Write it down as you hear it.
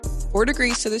4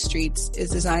 Degrees to the Streets is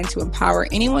designed to empower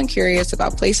anyone curious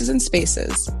about places and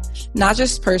spaces, not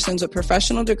just persons with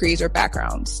professional degrees or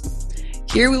backgrounds.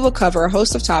 Here we will cover a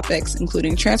host of topics,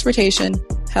 including transportation,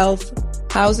 health,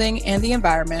 housing, and the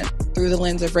environment through the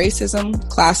lens of racism,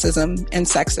 classism, and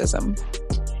sexism,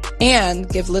 and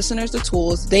give listeners the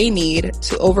tools they need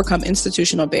to overcome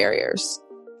institutional barriers.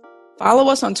 Follow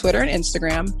us on Twitter and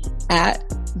Instagram at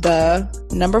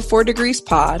the 4 Degrees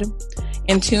Pod,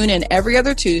 and tune in every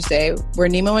other Tuesday where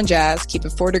Nemo and Jazz keep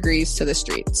it 4 degrees to the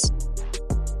streets.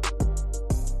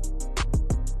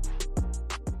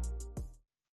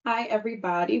 Hi,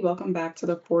 everybody. Welcome back to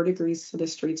the 4 Degrees to the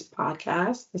Streets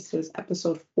podcast. This is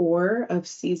episode 4 of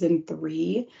season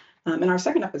 3, and our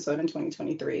second episode in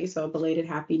 2023. So belated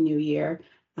Happy New Year.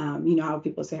 You know how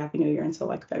people say Happy New Year until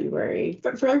like February.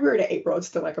 But February to April, it's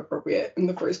still like appropriate in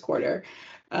the first quarter.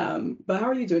 But how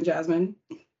are you doing, Jasmine?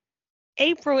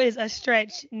 April is a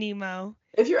stretch, Nemo.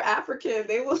 If you're African,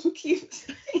 they will keep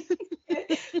saying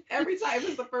it every time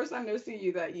it's the first time they'll see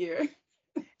you that year.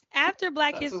 After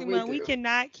Black History Month, we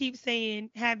cannot keep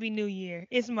saying Happy New Year.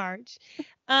 It's March.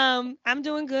 I'm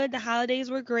doing good. The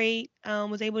holidays were great.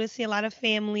 Was able to see a lot of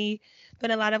family,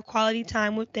 spend a lot of quality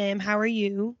time with them. How are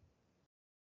you?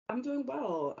 I'm doing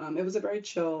well. It was a very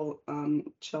chill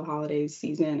holiday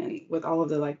season, and with all of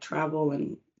the like travel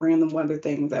and random weather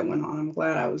things that went on, I'm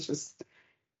glad I was just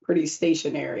pretty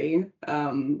stationary.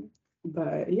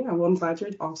 But yeah, well, I'm glad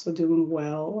you're also doing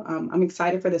well. I'm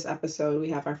excited for this episode. We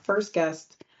have our first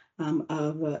guest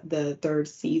of the third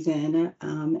season,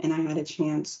 and I had a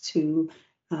chance to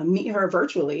meet her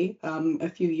virtually a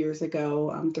few years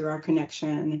ago through our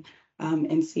connection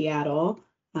in Seattle.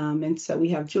 And so we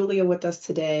have Julia with us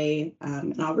today,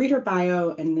 and I'll read her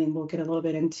bio and then we'll get a little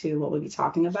bit into what we'll be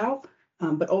talking about.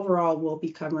 But overall, we'll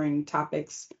be covering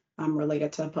topics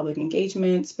related to public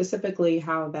engagement, specifically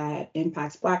how that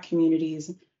impacts Black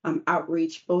communities,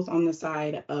 outreach, both on the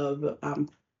side of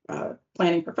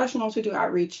planning professionals who do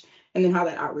outreach, and then how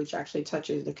that outreach actually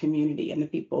touches the community and the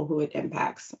people who it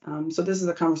impacts. So this is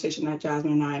a conversation that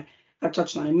Jasmine and I have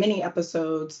touched on in many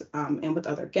episodes and with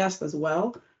other guests as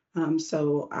well.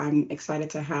 So I'm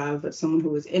excited to have someone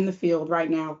who is in the field right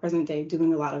now, present day,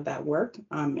 doing a lot of that work,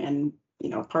 and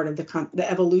part of the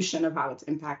evolution of how it's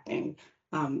impacting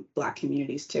Black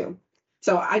communities too.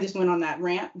 So I just went on that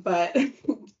rant, but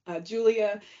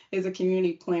Julia is a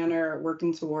community planner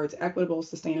working towards equitable,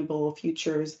 sustainable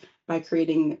futures by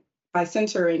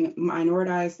centering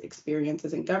minoritized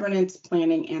experiences in governance,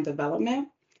 planning, and development.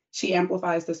 She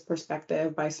amplifies this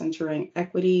perspective by centering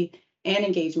equity and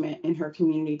engagement in her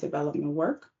community development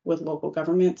work with local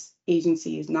governments,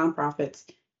 agencies, nonprofits,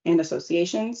 and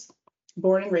associations.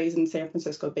 Born and raised in San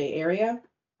Francisco Bay Area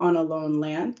on Ohlone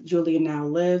land, Julia now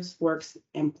lives, works,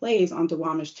 and plays on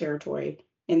Duwamish territory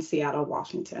in Seattle,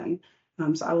 Washington.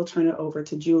 So I will turn it over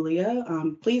to Julia.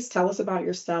 Please tell us about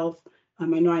yourself. I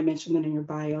know I mentioned it in your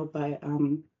bio, but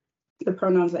the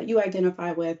pronouns that you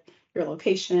identify with, your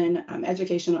location,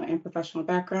 educational and professional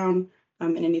background,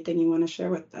 and anything you want to share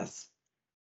with us.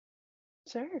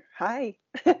 Sure. Hi.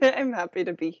 I'm happy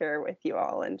to be here with you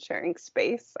all and sharing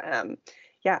space.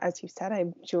 As you said,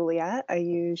 I'm Juliet. I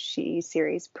use she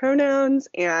series pronouns,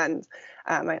 and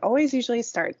I always usually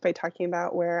start by talking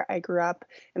about where I grew up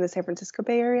in the San Francisco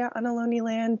Bay Area on Ohlone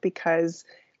land, because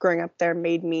growing up there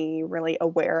made me really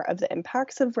aware of the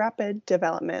impacts of rapid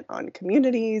development on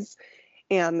communities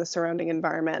and the surrounding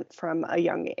environment from a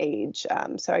young age.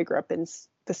 So I grew up in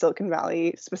the Silicon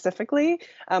Valley specifically,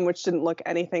 which didn't look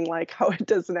anything like how it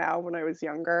does now when I was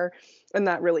younger. And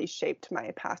that really shaped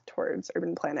my path towards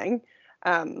urban planning.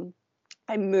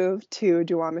 I moved to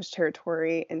Duwamish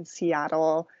territory in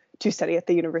Seattle to study at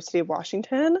the University of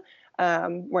Washington,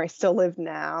 where I still live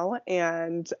now.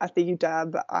 And at the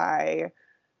UW, I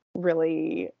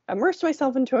really immersed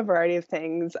myself into a variety of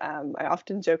things. I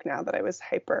often joke now that I was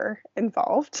hyper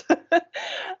involved.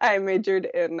 I majored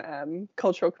in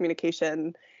cultural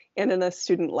communication and in a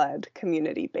student-led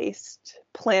community-based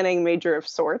planning major of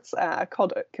sorts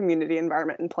called Community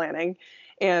Environment and Planning.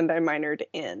 And I minored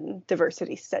in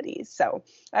diversity studies. So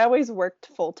I always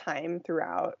worked full-time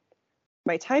throughout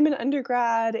my time in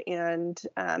undergrad, and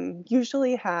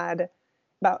usually had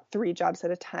about 3 jobs at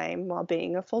a time while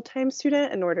being a full-time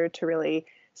student in order to really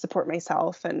support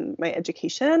myself and my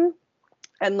education.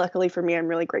 And luckily for me, I'm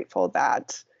really grateful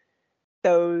that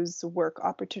those work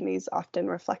opportunities often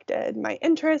reflected my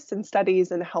interests and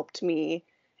studies and helped me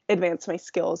advance my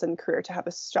skills and career to have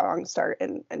a strong start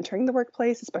in entering the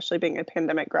workplace, especially being a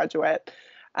pandemic graduate.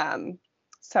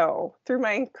 So through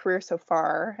my career so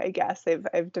far, I guess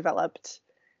I've developed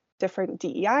different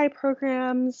DEI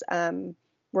programs,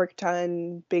 worked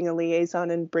on being a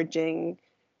liaison and bridging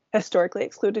historically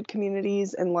excluded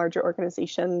communities and larger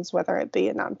organizations, whether it be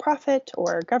a nonprofit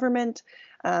or government,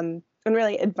 and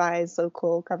really advise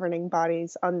local governing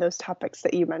bodies on those topics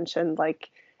that you mentioned, like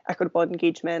equitable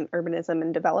engagement, urbanism,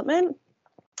 and development.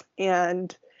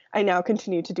 And I now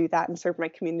continue to do that and serve my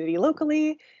community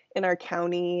locally in our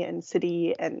county and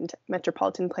city and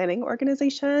metropolitan planning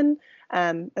organization,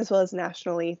 as well as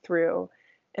nationally through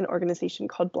an organization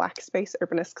called Black Space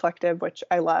Urbanist Collective, which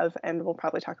I love and we'll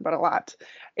probably talk about a lot,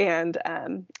 and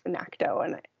NACDO.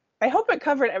 And I hope it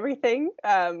covered everything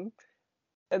and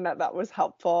that was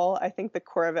helpful. I think the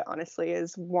core of it, honestly,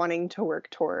 is wanting to work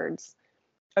towards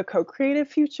a co-creative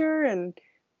future and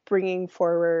bringing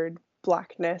forward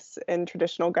Blackness in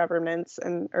traditional governments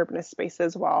and urbanist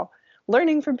spaces while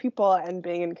learning from people and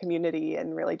being in community,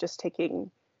 and really just taking,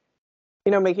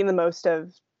 making the most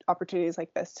of opportunities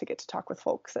like this to get to talk with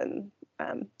folks and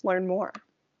learn more.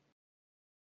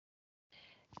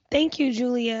 Thank you,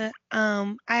 Julia.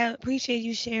 I appreciate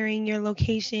you sharing your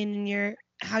location and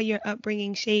how your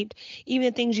upbringing shaped even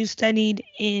the things you studied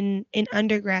in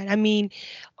undergrad. I mean,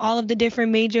 all of the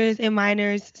different majors and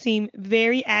minors seem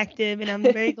very active, and I'm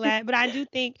very glad. But I do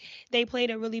think they played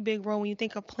a really big role when you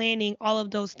think of planning. All of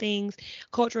those things,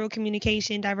 cultural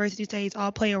communication, diversity studies,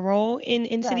 all play a role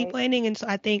in city planning. And so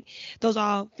I think those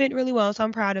all fit really well. So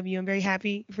I'm proud of you. I'm very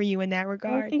happy for you in that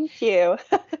regard. Oh, thank you.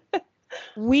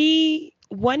 We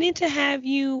wanted to have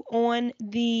you on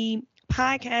the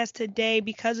podcast today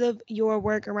because of your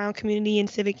work around community and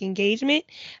civic engagement,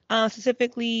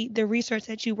 specifically the research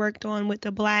that you worked on with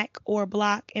the Black or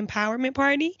Bloc Empowerment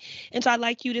Party. And so I'd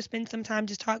like you to spend some time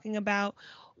just talking about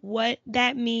what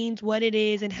that means, what it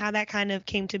is, and how that kind of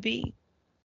came to be.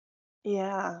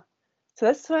 Yeah. So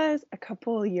this was a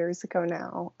couple of years ago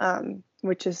now,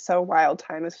 which is so wild.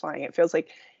 Time is flying. It feels like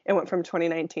it went from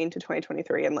 2019 to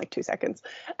 2023 in like 2 seconds.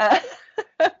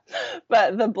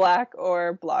 But the Black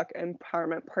or Bloc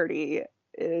Empowerment Party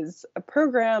is a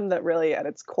program that really at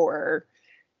its core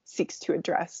seeks to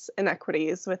address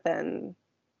inequities within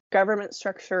government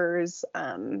structures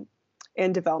and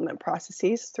development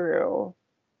processes through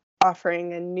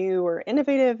offering a new or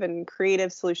innovative and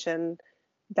creative solution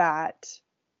that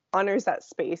honors that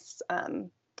space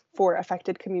for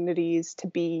affected communities to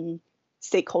be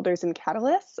stakeholders and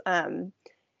catalysts.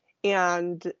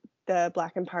 And the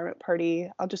Black Empowerment Party,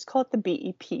 I'll just call it the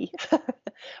BEP,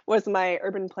 was my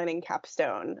urban planning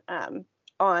capstone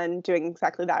on doing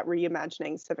exactly that,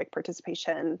 reimagining civic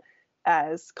participation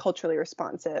as culturally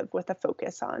responsive with a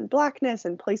focus on Blackness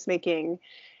and placemaking.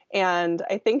 And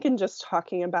I think in just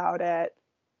talking about it,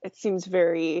 it seems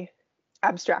very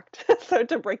abstract. So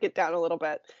to break it down a little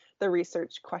bit, the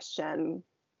research question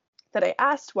that I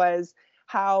asked was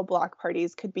how Bloc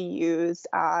parties could be used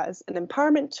as an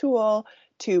empowerment tool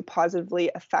to positively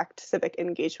affect civic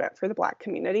engagement for the Black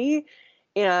community.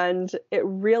 And it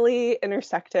really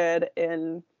intersected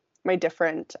in my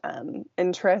different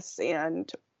interests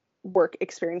and work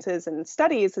experiences and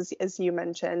studies, as you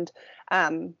mentioned,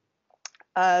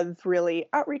 of really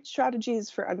outreach strategies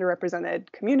for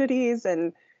underrepresented communities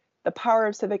and the power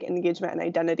of civic engagement and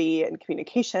identity and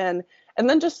communication, and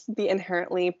then just the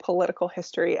inherently political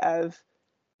history of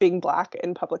being Black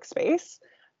in public space.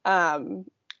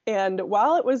 And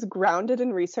while it was grounded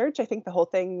in research, I think the whole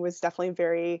thing was definitely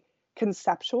very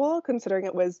conceptual, considering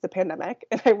it was the pandemic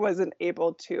and I wasn't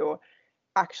able to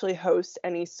actually host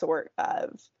any sort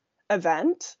of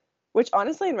event, which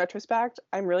honestly, in retrospect,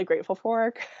 I'm really grateful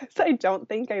for, because I don't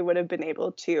think I would have been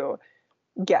able to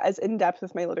get as in-depth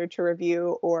with my literature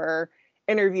review or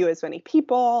interview as many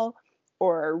people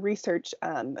or research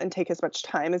and take as much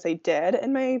time as I did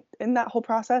in that whole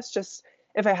process, just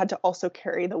if I had to also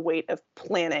carry the weight of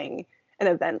planning an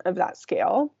event of that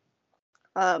scale.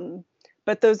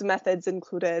 But those methods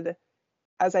included,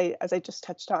 as I just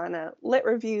touched on, a lit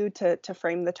review to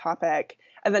frame the topic,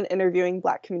 and then interviewing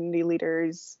Black community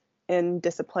leaders in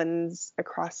disciplines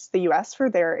across the US for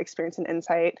their experience and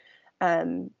insight,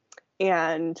 and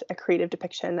a creative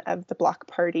depiction of the Bloc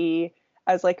Party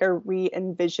as like a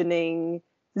re-envisioning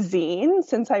zine,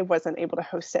 since I wasn't able to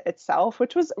host it itself,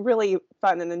 which was really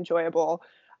fun and enjoyable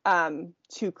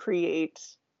to create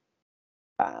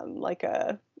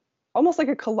almost like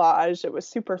a collage. It was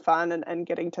super fun, and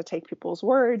getting to take people's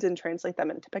words and translate them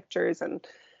into pictures and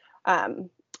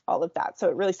all of that. So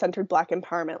it really centered Black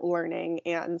empowerment learning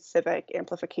and civic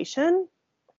amplification.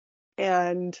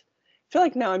 And I feel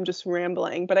like now I'm just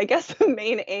rambling, but I guess the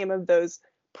main aim of those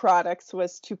products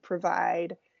was to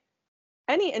provide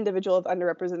any individual of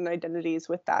underrepresented identities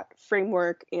with that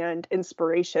framework and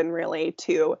inspiration, really,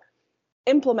 to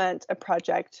implement a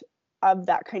project of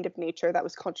that kind of nature that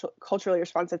was culturally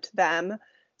responsive to them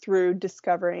through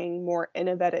discovering more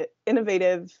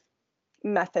innovative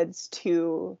methods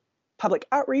to public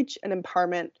outreach and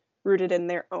empowerment rooted in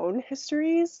their own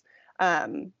histories.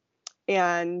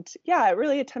 And yeah, it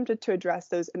really attempted to address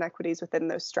those inequities within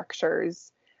those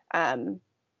structures, and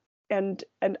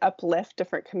uplift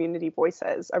different community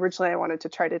voices. Originally, I wanted to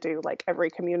try to do like every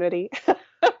community,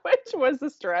 which was a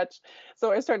stretch.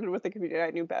 So I started with the community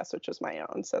I knew best, which was my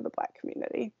own, so the Black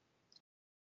community.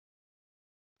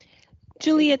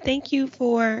 Julia, thank you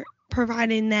for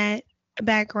providing that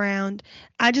background.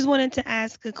 I just wanted to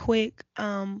ask a quick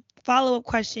follow-up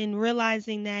question,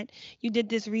 realizing that you did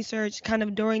this research kind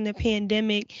of during the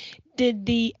pandemic. Did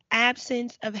the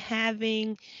absence of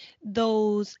having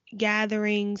those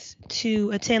gatherings to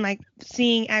attend, like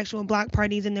seeing actual block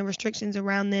parties and the restrictions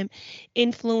around them,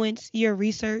 influence your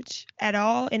research at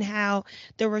all, and how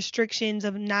the restrictions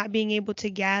of not being able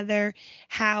to gather,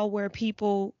 how were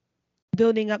people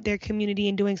building up their community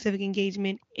and doing civic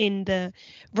engagement in the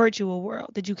virtual world?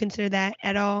 Did you consider that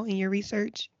at all in your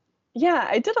research? Yeah,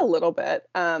 I did a little bit.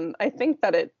 I think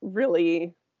that it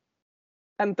really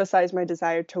emphasized my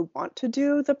desire to want to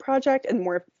do the project and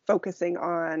more focusing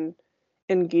on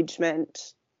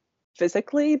engagement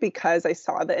physically, because I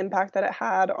saw the impact that it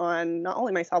had on not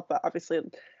only myself, but obviously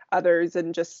others,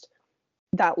 and just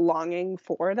that longing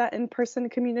for that in-person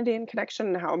community and connection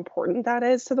and how important that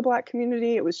is to the Black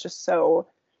community. It was just so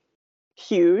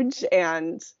huge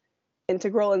and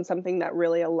integral, and something that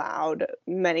really allowed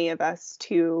many of us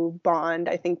to bond.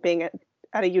 I think being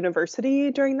at a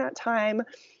university during that time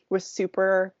was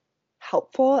super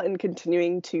helpful in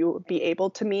continuing to be able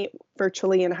to meet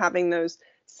virtually and having those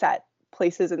set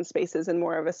places and spaces and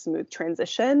more of a smooth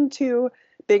transition to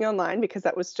being online, because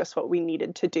that was just what we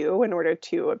needed to do in order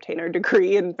to obtain our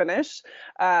degree and finish.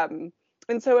 And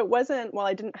so it wasn't, while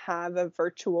I didn't have a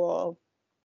virtual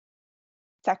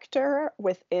sector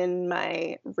within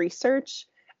my research,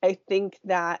 I think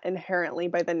that inherently,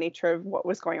 by the nature of what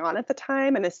was going on at the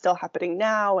time and is still happening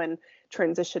now and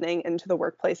transitioning into the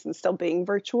workplace and still being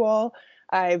virtual,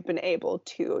 I've been able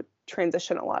to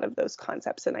transition a lot of those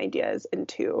concepts and ideas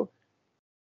into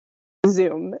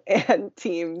Zoom and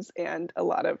Teams and a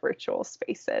lot of virtual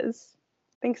spaces.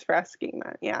 Thanks for asking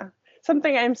that. Yeah,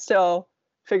 something I'm still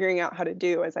figuring out how to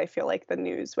do, as I feel like the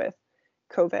news with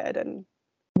COVID and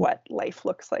what life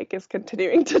looks like is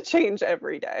continuing to change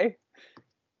every day.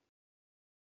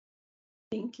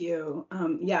 Thank you.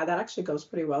 Yeah, that actually goes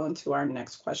pretty well into our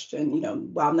next question.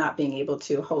 While not being able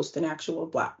to host an actual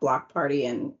block party,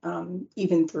 and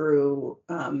even through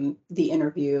the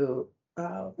interview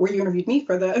where you interviewed me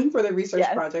for the research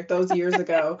project those years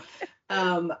ago,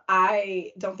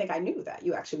 I don't think I knew that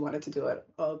you actually wanted to do it.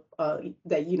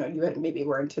 That you had maybe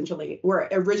were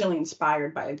originally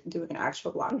inspired by doing an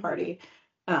actual block party.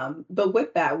 But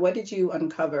with that, what did you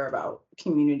uncover about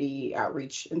community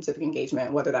outreach and civic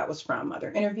engagement, whether that was from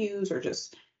other interviews or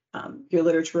just your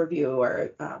literature review,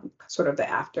 or sort of the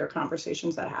after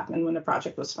conversations that happened when the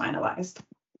project was finalized?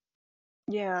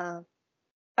 Yeah,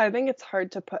 I think it's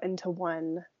hard to put into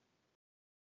one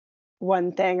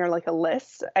thing or like a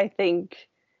list. I think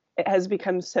it has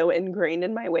become so ingrained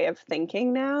in my way of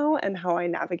thinking now and how I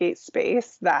navigate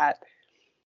space that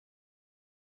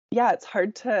yeah, it's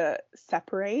hard to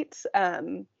separate.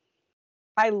 I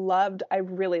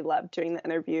really loved doing the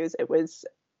interviews.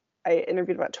 I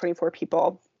interviewed about 24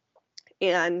 people,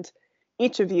 and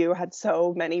each of you had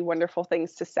so many wonderful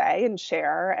things to say and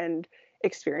share and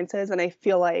experiences. And I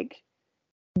feel like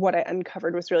what I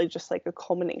uncovered was really just like a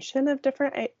culmination of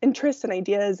different interests and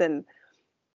ideas. And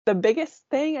the biggest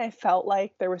thing, I felt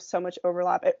like there was so much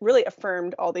overlap. It really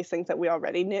affirmed all these things that we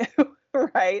already knew,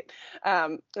 right?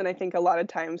 And I think a lot of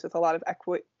times with a lot of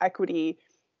equity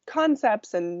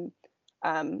concepts and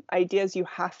ideas, you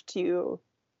have to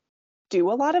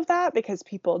do a lot of that because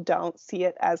people don't see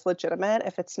it as legitimate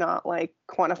if it's not like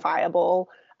quantifiable,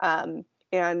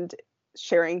 and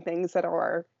sharing things that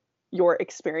are your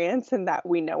experience and that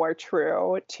we know are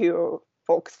true to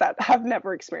folks that have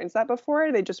never experienced that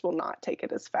before, they just will not take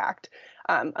it as fact,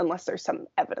 unless there's some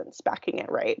evidence backing it,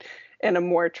 right, in a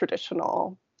more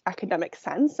traditional academic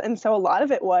sense. And so a lot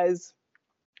of it was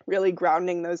really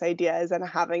grounding those ideas and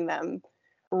having them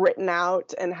written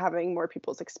out and having more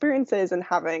people's experiences and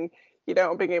having,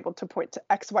 being able to point to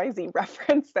XYZ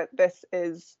reference that this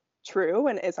is true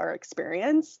and is our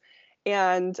experience.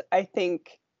 And I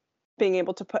think being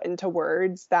able to put into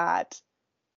words that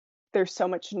there's so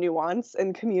much nuance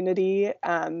in community,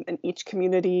 in each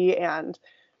community. And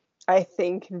I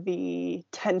think the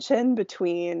tension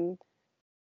between,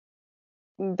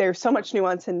 there's so much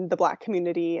nuance in the Black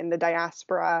community and the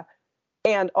diaspora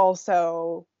And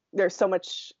also there's so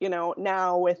much,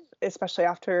 now with, especially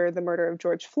after the murder of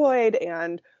George Floyd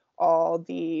and all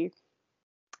the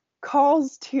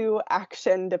calls to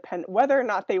action, depend whether or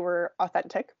not they were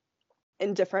authentic,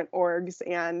 in different orgs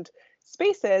and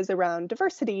spaces around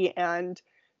diversity and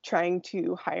trying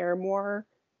to hire more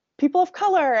people of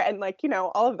color and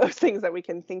all of those things that we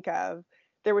can think of.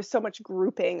 There was so much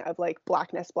grouping of like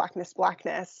blackness, blackness,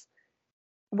 blackness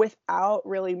without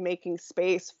really making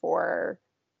space for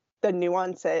the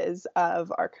nuances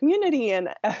of our community and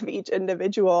of each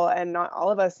individual. And not all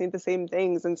of us need the same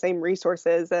things and same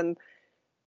resources. And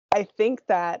I think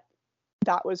that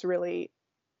that was really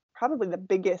probably the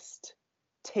biggest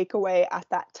takeaway at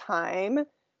that time,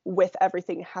 with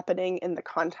everything happening in the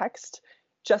context,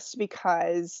 just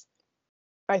because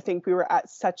I think we were at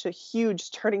such a huge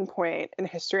turning point in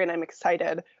history. And I'm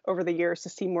excited over the years to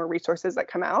see more resources that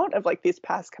come out of like these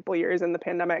past couple years in the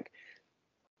pandemic.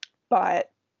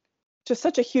 But just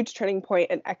such a huge turning point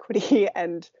in equity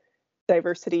and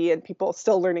diversity, and people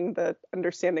still learning the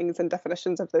understandings and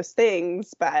definitions of those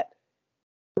things. But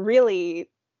really,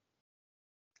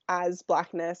 as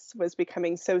Blackness was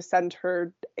becoming so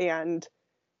centered and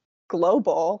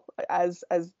global as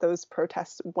those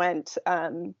protests went,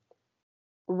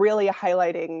 really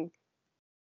highlighting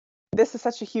this is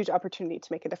such a huge opportunity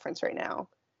to make a difference right now,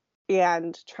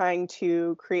 and trying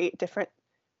to create different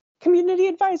community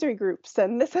advisory groups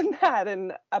and this and that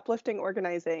and uplifting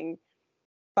organizing,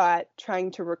 but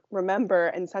trying to remember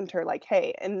and center like,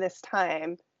 hey, in this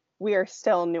time, we are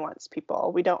still nuanced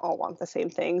people. We don't all want the same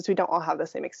things. We don't all have the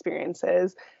same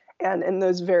experiences. And in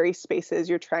those very spaces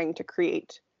you're trying to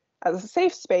create as a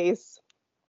safe space,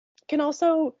 can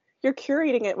also, you're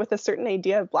curating it with a certain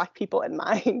idea of Black people in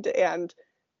mind. And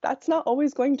that's not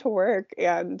always going to work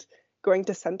and going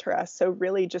to center us. So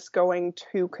really just going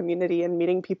to community and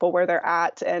meeting people where they're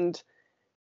at and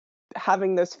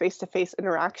having those face-to-face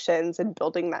interactions and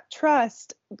building that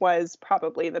trust was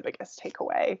probably the biggest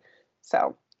takeaway.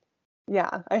 So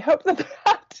yeah, I hope that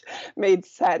that made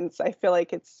sense. I feel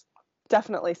like it's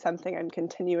definitely something I'm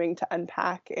continuing to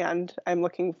unpack, and I'm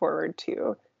looking forward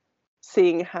to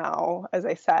seeing how, as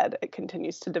I said, it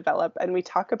continues to develop. And we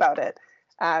talk about it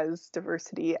as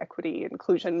diversity, equity,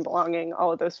 inclusion, belonging,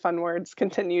 all of those fun words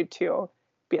continue to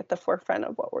be at the forefront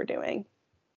of what we're doing.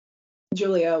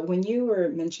 Julia, when you were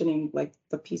mentioning like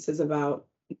the pieces about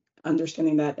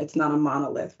understanding that it's not a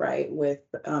monolith, right, with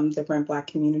different Black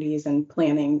communities and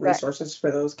planning resources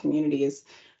for those communities,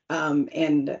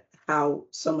 and how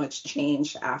so much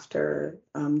changed after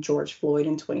George Floyd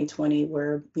in 2020,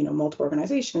 where multiple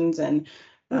organizations and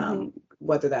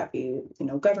whether that be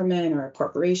government or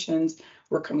corporations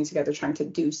were coming together trying to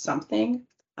do something.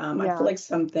 I feel like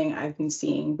something I've been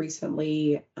seeing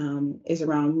recently is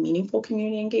around meaningful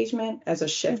community engagement as a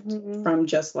shift from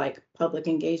just like public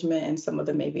engagement and some of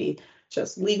the maybe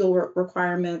just legal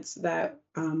requirements that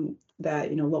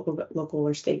local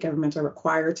or state governments are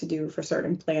required to do for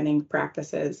certain planning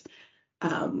practices.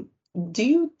 Do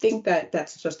you think that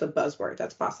that's just a buzzword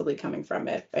that's possibly coming from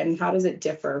it? And how does it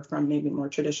differ from maybe more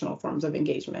traditional forms of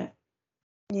engagement?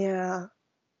 Yeah.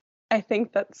 I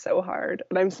think that's so hard.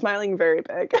 And I'm smiling very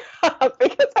big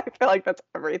because I feel like that's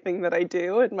everything that I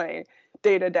do in my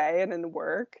day to day and in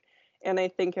work. And I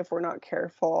think if we're not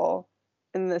careful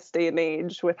in this day and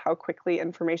age with how quickly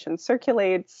information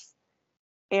circulates,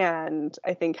 and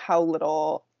I think how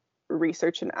little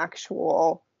research and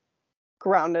actual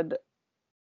grounded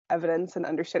evidence and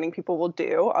understanding people will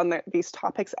do on these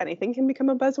topics, anything can become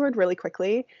a buzzword really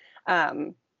quickly.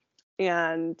 And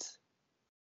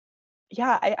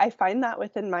yeah, I find that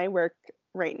within my work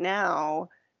right now,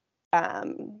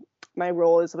 my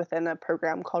role is within a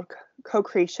program called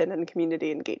Co-Creation and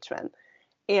Community Engagement.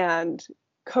 And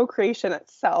co-creation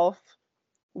itself,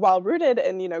 while rooted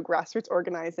in, grassroots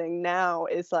organizing, now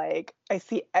is like, I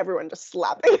see everyone just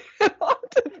slapping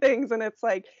onto things. And it's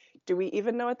like, do we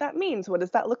even know what that means? What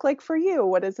does that look like for you?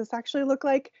 What does this actually look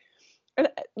like? And,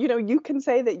 you can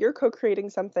say that you're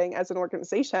co-creating something as an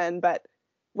organization, but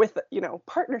with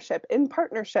partnership,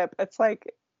 it's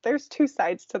like there's two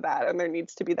sides to that, and there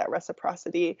needs to be that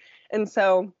reciprocity. And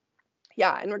so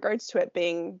yeah, in regards to it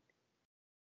being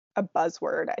a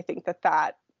buzzword, I think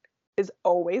that is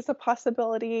always a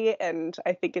possibility, and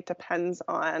I think it depends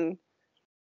on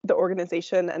the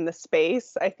organization and the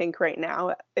space. I think right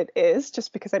now it is,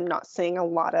 just because I'm not seeing a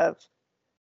lot of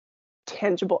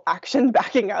tangible action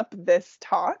backing up this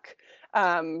talk,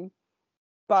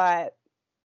 but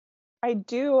I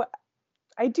do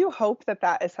hope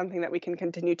that is something that we can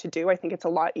continue to do. I think it's a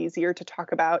lot easier to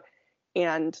talk about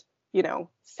and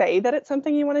say that it's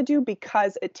something you want to do,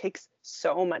 because it takes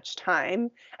so much time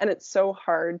and it's so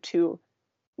hard to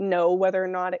know whether or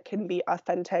not it can be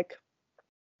authentic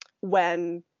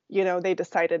when, they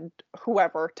decided,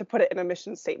 whoever, to put it in a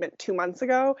mission statement 2 months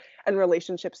ago, and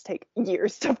relationships take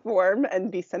years to form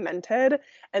and be cemented.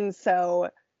 And so,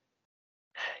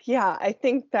 yeah, I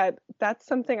think that that's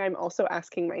something I'm also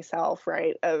asking myself,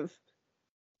 right? Of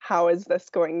how is this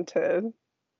going to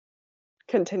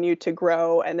continue to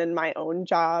grow? And in my own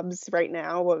jobs right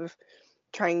now, of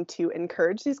trying to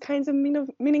encourage these kinds of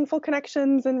meaningful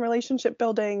connections and relationship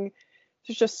building,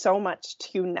 there's just so much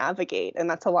to navigate. And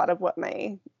that's a lot of what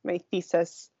my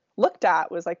thesis looked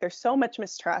at, was like, there's so much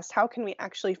mistrust. How can we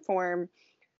actually form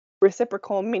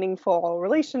reciprocal, meaningful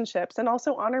relationships, and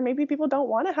also honor maybe people don't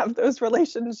want to have those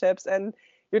relationships and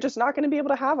you're just not going to be able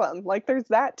to have them? Like, there's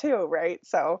that too, right?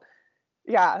 So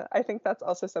yeah, I think that's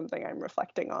also something I'm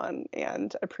reflecting on,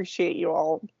 and appreciate you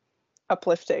all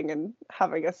uplifting and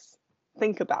having us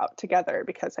think about together,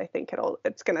 because I think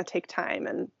it's going to take time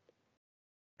and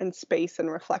space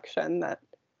and reflection that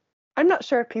I'm not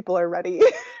sure if people are ready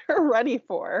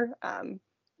for. I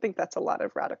think that's a lot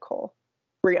of radical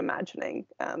reimagining.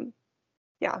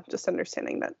 Just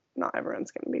understanding that not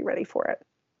everyone's going to be ready for it.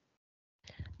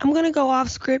 I'm going to go off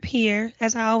script here,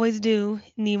 as I always do,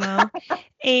 Nemo.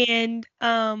 And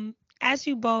ask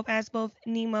both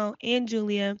Nemo and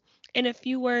Julia, in a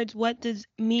few words, what does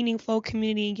meaningful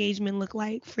community engagement look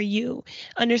like for you?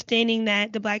 Understanding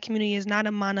that the Black community is not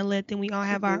a monolith and we all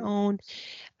have our own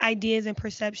ideas and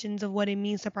perceptions of what it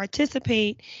means to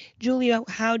participate. Julia,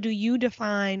 how do you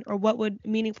define, or what would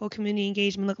meaningful community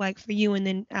engagement look like for you? And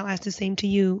then I'll ask the same to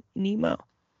you, Nemo.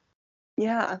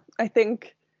 Yeah, I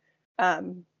think,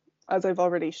 as I've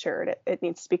already shared, it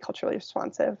needs to be culturally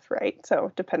responsive, right?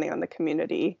 So depending on the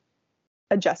community,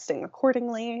 adjusting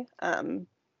accordingly,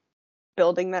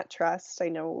 building that trust. I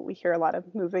know we hear a lot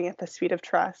of moving at the speed of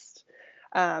trust,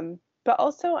 but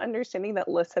also understanding that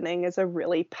listening is a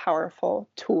really powerful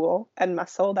tool and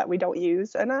muscle that we don't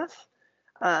use enough.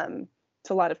 It's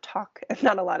a lot of talk and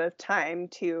not a lot of time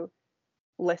to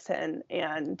listen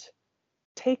and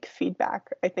take feedback.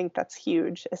 I think that's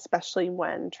huge, especially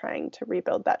when trying to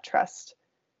rebuild that trust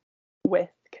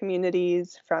with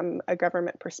communities from a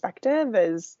government perspective.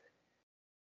 Is,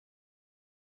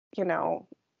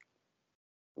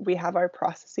 we have our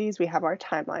processes, we have our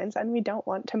timelines, and we don't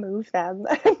want to move them.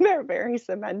 They're very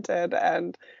cemented.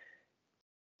 And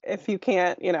if you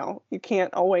can't, you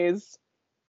can't always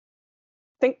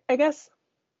think, I guess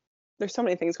there's so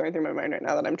many things going through my mind right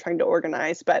now that I'm trying to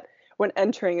organize, but when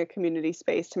entering a community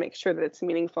space, to make sure that it's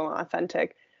meaningful and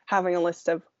authentic, having a list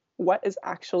of what is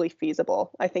actually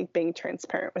feasible. I think being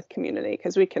transparent with community,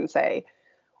 because we can say,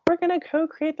 we're going to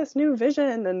co-create this new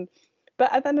vision,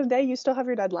 but at the end of the day, you still have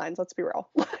your deadlines. Let's be real.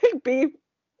 Like, be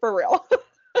for real.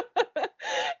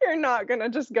 You're not going to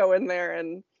just go in there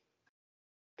and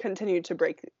continue to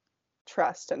break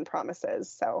trust and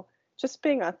promises. So just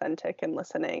being authentic and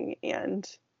listening and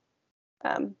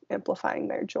amplifying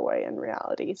their joy and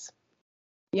realities.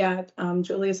 Yeah,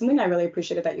 Julia, something I really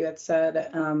appreciated that you had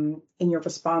said in your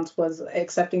response was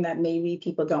accepting that maybe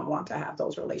people don't want to have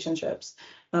those relationships.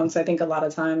 So I think a lot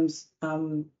of times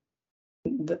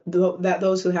that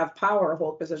those who have power,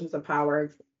 hold positions of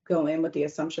power, go in with the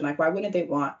assumption, like, why wouldn't they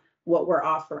want what we're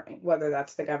offering, whether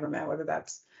that's the government, whether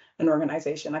that's an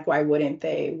organization? Like, why wouldn't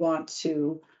they want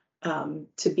to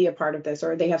be a part of this,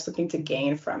 or they have something to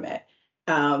gain from it?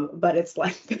 But it's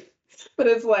like,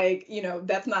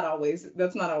 that's not always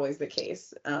the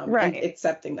case. Right. And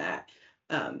accepting that.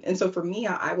 And so for me,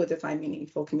 I would define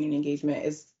meaningful community engagement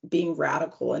as being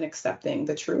radical and accepting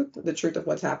the truth of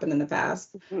what's happened in the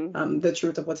past, the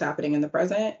truth of what's happening in the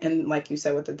present. And like you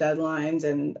said, with the deadlines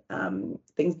and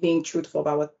things, being truthful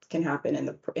about what can happen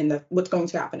in the what's going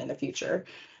to happen in the future.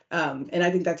 And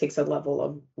I think that takes a level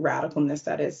of radicalness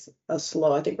that is I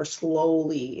think we're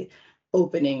slowly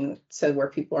opening to where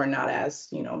people are not as,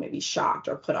 maybe shocked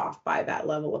or put off by that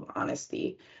level of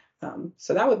honesty.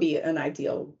 So that would be an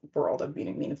ideal world of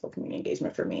meaningful community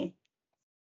engagement for me.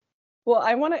 Well,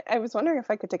 I was wondering if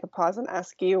I could take a pause and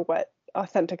ask you what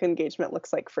authentic engagement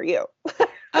looks like for you.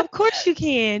 Of course you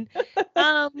can.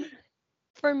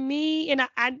 For me, and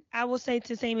I will say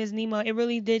the same as Nemo, it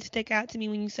really did stick out to me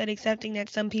when you said accepting that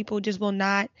some people just will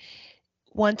not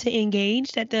want to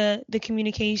engage, that the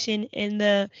communication and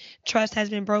the trust has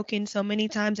been broken so many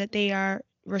times that they are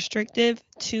restrictive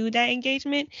to that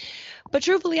engagement. But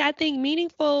truthfully, I think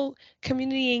meaningful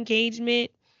community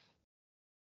engagement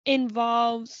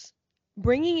involves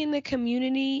bringing in the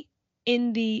community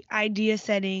in the idea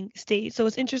setting stage. So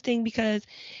it's interesting because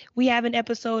we have an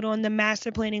episode on the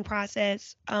master planning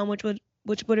process,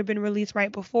 which would have been released right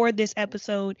before this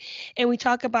episode. And we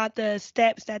talk about the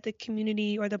steps that the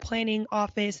community or the planning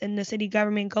office and the city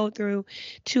government go through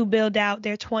to build out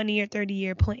their 20 or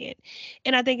 30-year plan.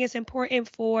 And I think it's important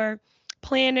for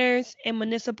planners and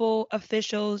municipal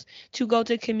officials to go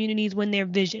to communities when they're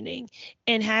visioning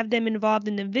and have them involved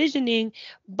in the visioning,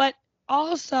 but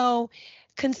also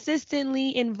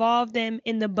consistently involve them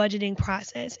in the budgeting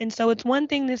process. And so it's one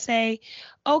thing to say,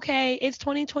 okay, it's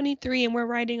 2023 and we're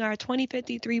writing our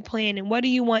 2053 plan, and what do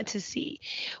you want to see?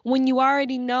 When you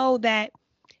already know that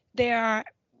there are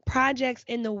projects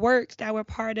in the works that were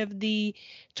part of the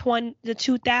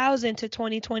 2000 to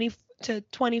 2020 to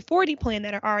 2040 plan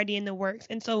that are already in the works.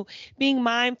 And so being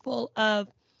mindful of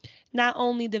not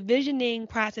only the visioning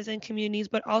process in communities,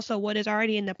 but also what is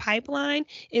already in the pipeline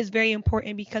is very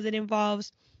important, because it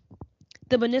involves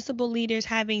the municipal leaders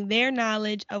having their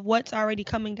knowledge of what's already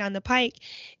coming down the pike,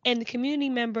 and the community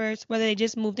members, whether they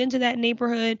just moved into that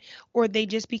neighborhood or they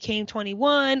just became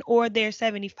 21 or they're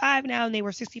 75 now and they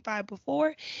were 65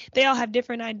 before, they all have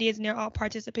different ideas and they're all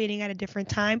participating at a different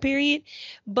time period.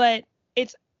 But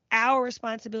it's our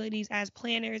responsibilities as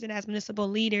planners and as municipal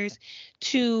leaders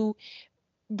to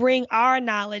bring our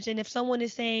knowledge. And if someone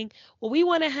is saying, well, we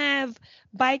want to have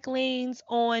bike lanes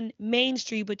on Main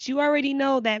Street, but you already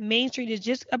know that Main Street is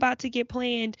just about to get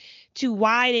planned to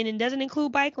widen and doesn't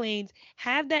include bike lanes,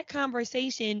 have that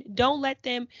conversation. Don't let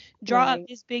them draw up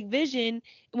this big vision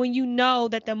when you know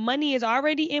that the money is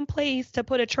already in place to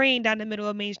put a train down the middle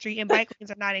of Main Street and bike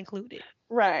lanes are not included.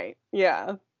 Right.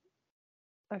 Yeah.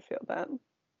 I feel that.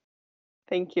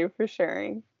 Thank you for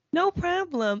sharing. No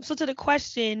problem. So to the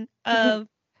question of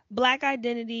Black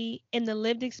identity and the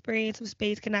lived experience of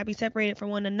space cannot be separated from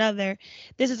one another.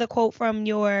 This is a quote from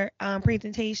your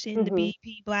presentation, the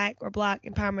BEP Black or Block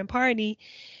Empowerment Party.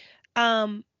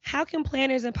 How can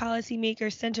planners and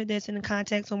policymakers center this in the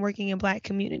context when working in Black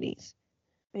communities?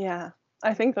 Yeah,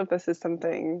 I think that this is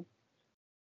something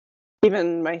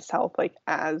even myself, like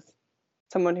as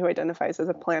someone who identifies as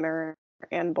a planner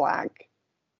and Black,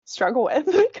 struggle with,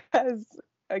 because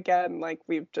again, like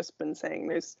we've just been saying,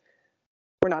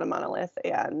 we're not a monolith.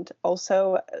 And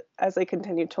also, as I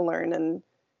continue to learn and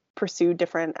pursue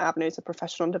different avenues of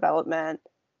professional development,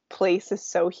 place is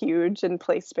so huge, and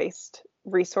place-based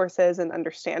resources and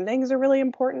understandings are really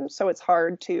important. So it's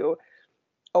hard to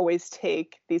always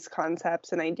take these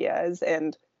concepts and ideas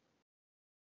and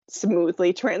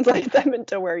smoothly translate them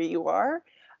into where you are.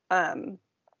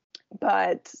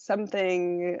 But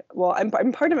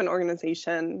I'm part of an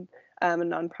organization, a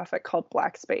nonprofit called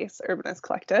Black Space Urbanist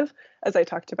Collective, as I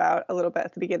talked about a little bit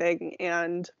at the beginning.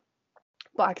 And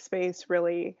Black Space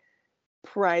really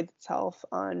prides itself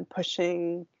on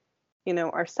pushing,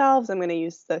 ourselves. I'm going to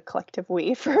use the collective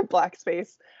we for Black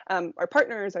Space, our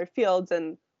partners, our fields,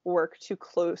 and work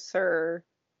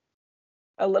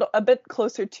a bit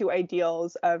closer to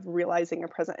ideals of realizing a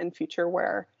present and future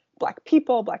where Black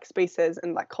people, Black spaces,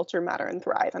 and Black culture matter and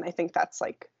thrive. And I think that's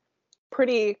like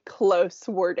pretty close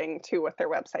wording to what their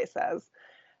website says.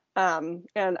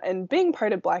 And being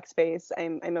part of Black Space,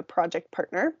 I'm a project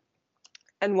partner.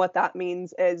 And what that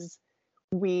means is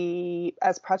we,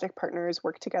 as project partners,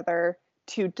 work together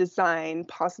to design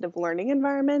positive learning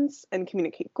environments and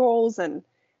communicate goals and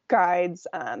guides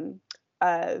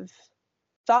of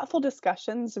thoughtful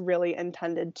discussions really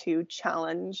intended to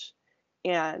challenge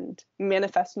and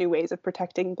manifest new ways of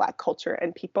protecting Black culture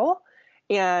and people.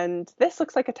 And this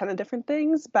looks like a ton of different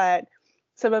things, but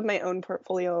some of my own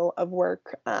portfolio of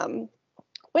work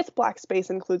with Black Space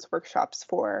includes workshops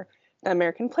for the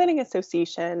American Planning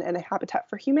Association and a Habitat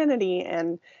for Humanity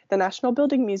and the National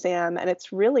Building Museum. And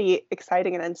it's really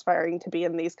exciting and inspiring to be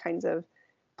in these kinds of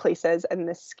places and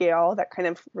this scale that kind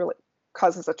of really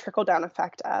causes a trickle-down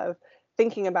effect of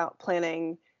thinking about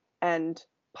planning and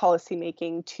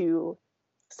policymaking to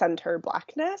center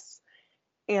Blackness.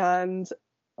 And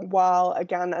while,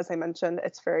 again, as I mentioned,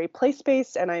 it's very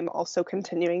place-based and I'm also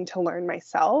continuing to learn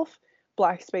myself,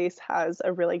 Black Space has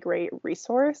a really great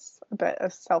resource, a bit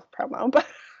of self-promo,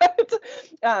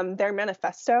 but their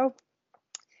manifesto,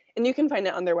 and you can find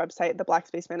it on their website, the Black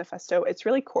Space Manifesto. It's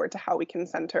really core to how we can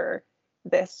center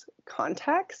this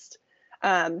context.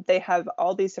 They have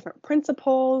all these different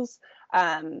principles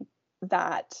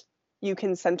that you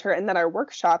can center, and that our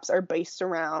workshops are based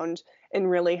around in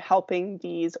really helping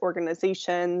these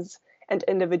organizations and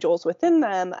individuals within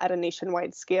them at a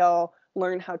nationwide scale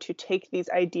learn how to take these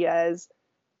ideas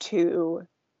to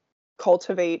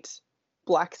cultivate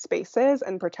Black spaces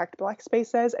and protect Black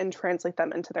spaces and translate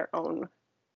them into their own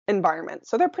environment.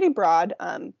 So they're pretty broad,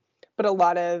 but but a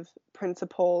lot of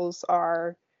principles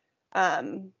are,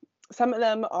 some of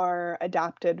them are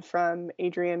adapted from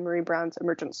Adrienne Maree Brown's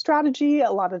Emergent Strategy.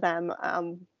 A lot of them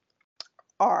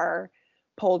are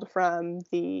pulled from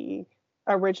the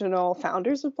original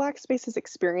founders of Black Spaces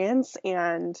experience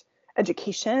and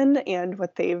education and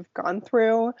what they've gone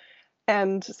through.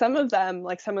 And some of them,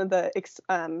 like some of the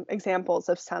examples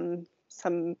of some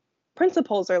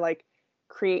principles are like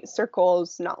create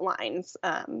circles, not lines.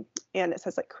 And it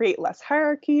says like create less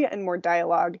hierarchy and more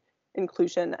dialogue,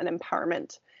 inclusion, and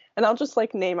empowerment. And I'll just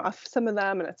like name off some of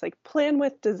them. And it's like plan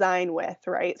with, design with,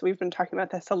 right? So we've been talking about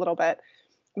this a little bit.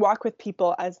 Walk with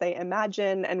people as they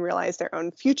imagine and realize their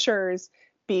own futures.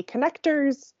 Be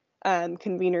connectors,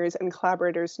 conveners, and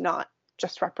collaborators, not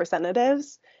just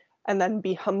representatives. And then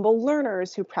be humble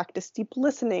learners who practice deep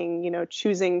listening,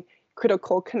 choosing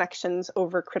critical connections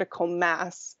over critical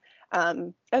mass.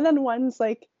 And then ones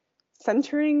like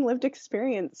centering lived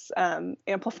experience,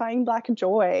 amplifying Black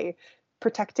joy,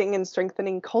 protecting and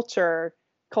strengthening culture,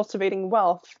 cultivating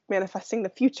wealth, manifesting the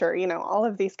future, all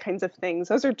of these kinds of things.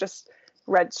 Those are just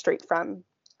read straight from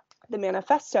the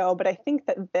manifesto. But I think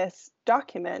that this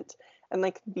document and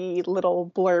like the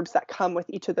little blurbs that come with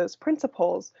each of those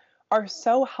principles are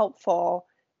so helpful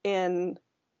in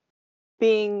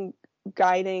being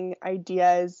guiding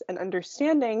ideas and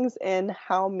understandings in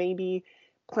how maybe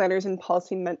planners and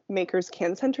policy makers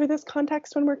can center this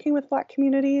context when working with Black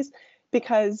communities,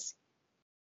 because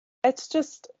it's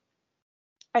just,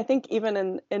 I think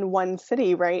even in one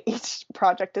city, right, each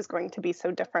project is going to be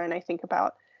so different. I think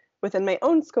about within my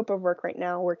own scope of work right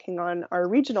now, working on our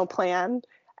regional plan,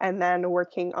 and then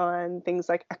working on things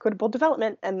like equitable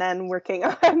development, and then working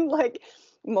on like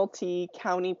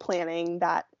multi-county planning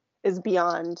that is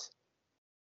beyond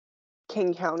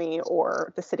King County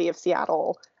or the city of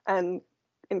Seattle and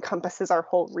encompasses our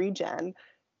whole region.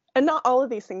 And not all of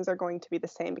these things are going to be the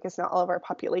same because not all of our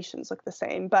populations look the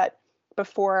same. But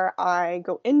before I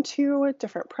go into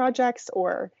different projects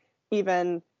or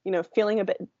even, feeling a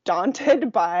bit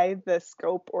daunted by the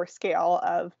scope or scale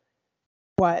of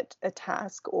what a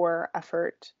task or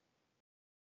effort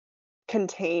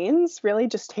contains, really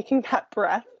just taking that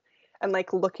breath and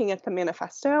like looking at the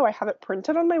manifesto. I have it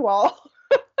printed on my wall.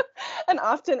 And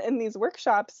often in these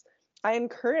workshops, I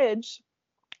encourage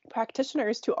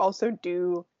practitioners to also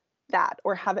do that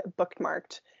or have it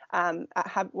bookmarked.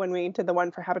 When we did the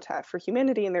one for Habitat for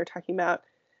Humanity, and they're talking about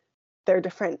their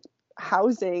different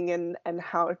housing and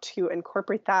how to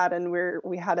incorporate that, and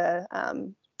we had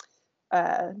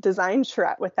a design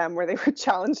charrette with them where they were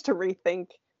challenged to rethink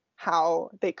how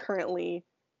they currently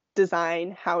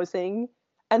design housing.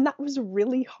 And that was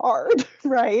really hard,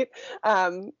 right?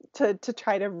 To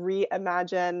try to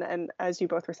reimagine, and as you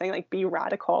both were saying, like be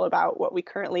radical about what we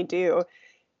currently do.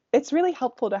 It's really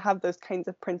helpful to have those kinds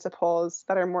of principles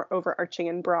that are more overarching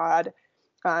and broad,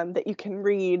 that you can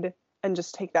read and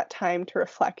just take that time to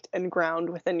reflect and ground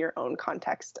within your own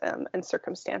context and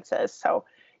circumstances. So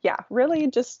yeah, really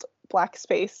just Black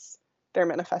Space, their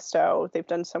manifesto. They've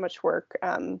done so much work.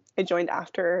 I joined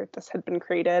after this had been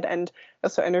created and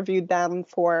also interviewed them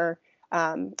for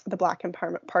the Black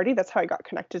Empowerment Party. That's how I got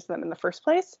connected to them in the first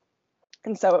place.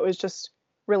 And so it was just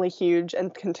really huge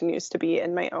and continues to be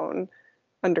in my own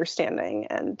understanding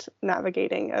and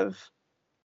navigating of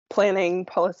planning,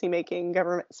 policymaking,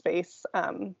 government space,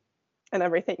 and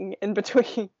everything in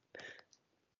between.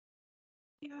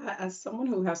 Yeah, as someone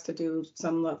who has to do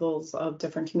some levels of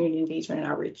different community engagement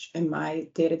and outreach in my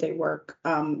day-to-day work,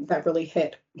 that really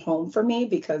hit home for me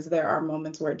because there are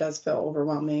moments where it does feel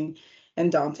overwhelming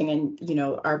and daunting, and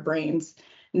our brains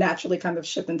naturally kind of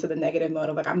shift into the negative mode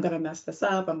of like, I'm gonna mess this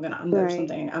up, there's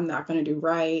something I'm not gonna do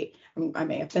right, I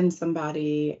may offend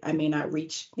somebody, I may not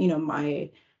reach, my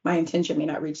intention may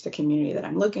not reach the community that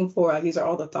I'm looking for. These are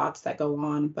all the thoughts that go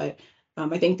on, but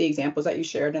I think the examples that you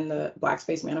shared in the Black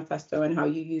Space Manifesto and how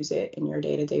you use it in your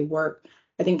day-to-day work,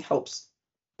 I think helps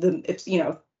if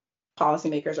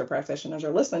policymakers or practitioners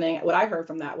are listening. What I heard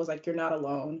from that was like, you're not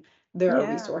alone. There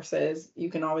are resources.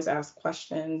 You can always ask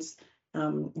questions.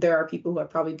 There are people who have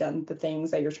probably done the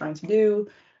things that you're trying to do.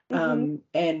 And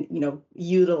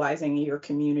utilizing your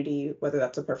community, whether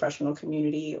that's a professional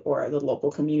community or the local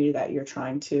community that you're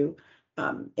trying to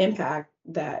impact,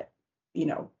 that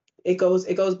it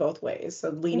goes both ways.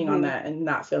 So leaning on that and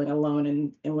not feeling alone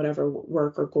in whatever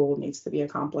work or goal needs to be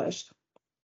accomplished.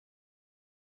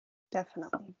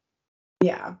 Definitely.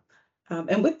 Yeah.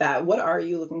 And with that, what are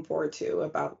you looking forward to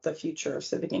about the future of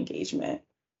civic engagement?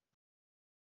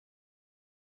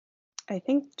 I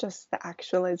think just the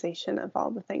actualization of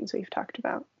all the things we've talked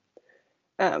about.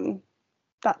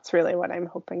 That's really what I'm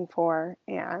hoping for.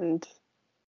 And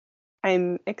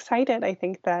I'm excited. I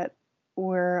think that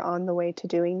we're on the way to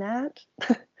doing that.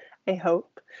 I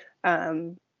hope.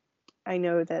 Um, I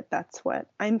know that that's what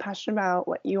I'm passionate about,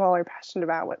 what you all are passionate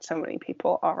about, what so many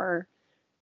people are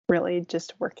really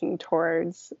just working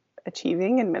towards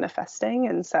achieving and manifesting.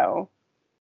 And so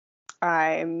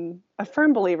I'm a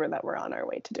firm believer that we're on our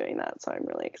way to doing that. So I'm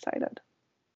really excited.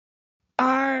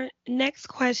 Our next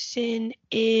question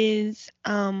is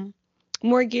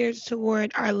more geared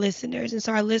toward our listeners. And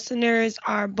so our listeners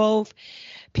are both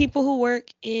people who work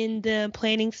in the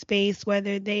planning space,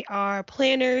 whether they are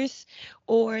planners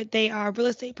or they are real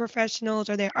estate professionals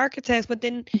or they're architects, but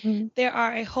then there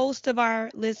are a host of our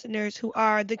listeners who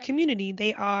are the community.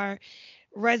 They are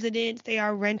residents, they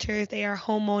are renters, they are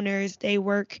homeowners, they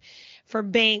work for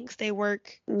banks,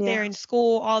 they're in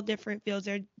school, all different fields.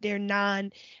 They're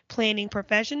non-planning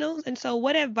professionals. And so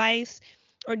what advice,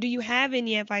 or do you have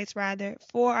any advice rather,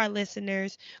 for our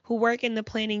listeners who work in the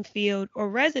planning field or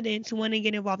residents who want to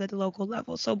get involved at the local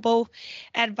level? So both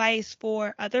advice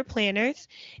for other planners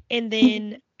and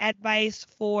then advice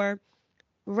for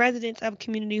residents of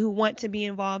community who want to be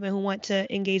involved and who want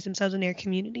to engage themselves in their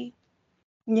community.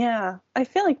 Yeah, I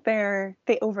feel like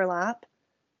they overlap.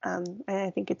 And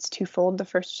I think it's twofold. The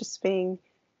first just being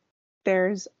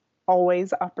there's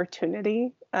always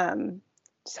opportunity.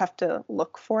 Just have to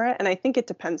look for it. And I think it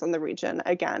depends on the region.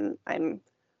 Again, I'm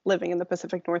living in the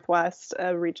Pacific Northwest,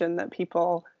 a region that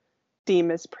people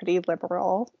deem as pretty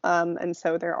liberal. And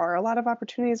so there are a lot of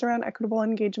opportunities around equitable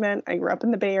engagement. I grew up in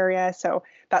the Bay Area, so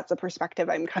that's a perspective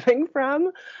I'm coming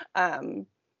from.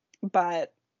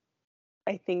 But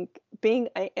I think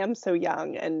I am so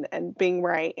young and being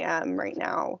where I am right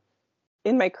now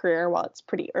in my career, while it's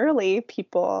pretty early,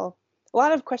 a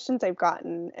lot of questions I've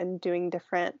gotten and doing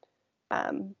different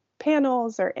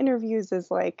panels or interviews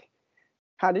is like,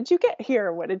 how did you get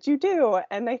here? What did you do?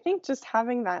 And I think just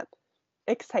having that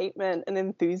excitement and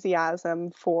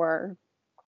enthusiasm for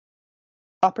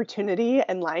opportunity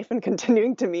and life and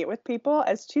continuing to meet with people,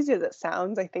 as cheesy as it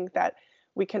sounds, I think that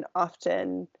we can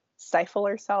often stifle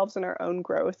ourselves in our own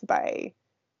growth by,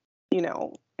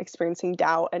 experiencing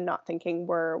doubt and not thinking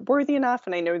we're worthy enough.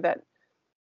 And I know that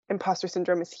imposter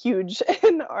syndrome is huge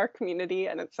in our community,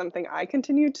 and it's something I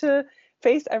continue to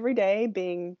face every day,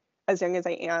 being as young as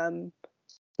I am,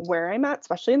 where I'm at,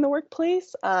 especially in the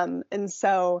workplace. And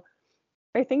so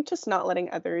I think just not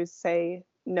letting others say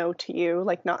no to you,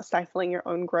 like not stifling your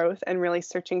own growth and really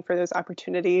searching for those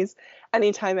opportunities.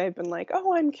 Anytime I've been like,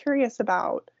 oh, I'm curious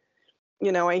about,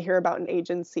 I hear about an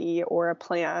agency or a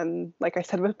plan. Like I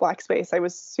said with Black Space, I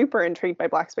was super intrigued by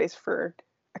Black Space for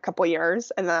a couple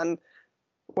years. And then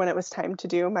when it was time to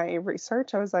do my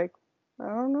research, I was like, I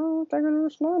don't know if they're going to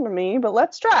respond to me, but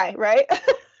let's try, right?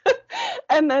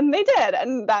 And then they did.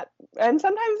 And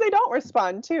sometimes they don't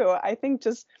respond too. I think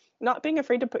just not being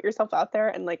afraid to put yourself out there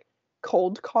and like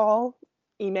cold call,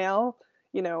 email,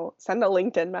 send a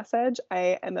LinkedIn message.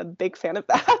 I am a big fan of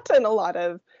that, and a lot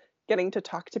of getting to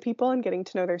talk to people and getting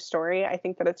to know their story. I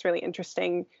think that it's really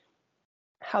interesting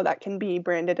how that can be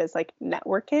branded as like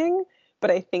networking, but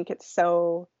I think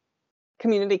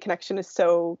community connection is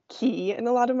so key in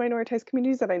a lot of minoritized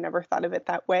communities that I never thought of it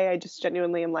that way. I just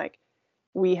genuinely am like,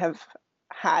 we have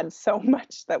had so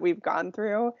much that we've gone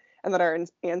through and that our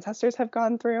ancestors have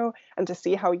gone through, and to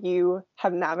see how you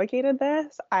have navigated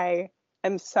this, I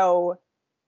am so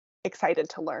excited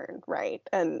to learn, right?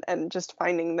 And just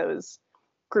finding those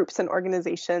groups and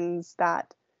organizations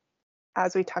that,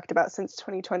 as we talked about since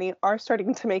 2020, are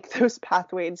starting to make those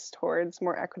pathways towards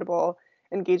more equitable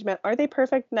engagement. Are they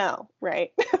perfect? No,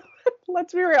 right?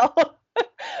 Let's be real.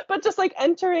 But just like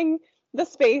entering the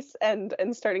space and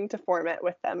starting to form it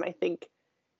with them, I think,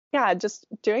 yeah, just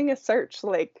doing a search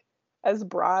like as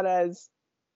broad as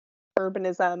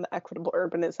urbanism, equitable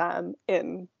urbanism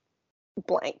in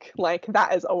blank. Like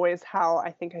that is always how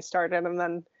I think I started, and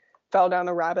then fell down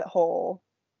a rabbit hole.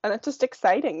 And it's just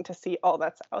exciting to see all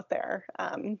that's out there.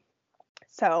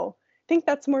 So I think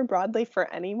that's more broadly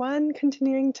for anyone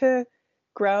continuing to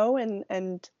grow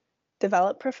and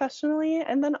develop professionally.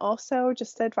 And then also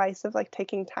just advice of like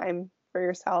taking time for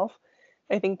yourself.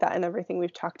 I think that in everything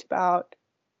we've talked about,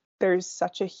 there's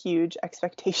such a huge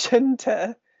expectation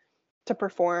to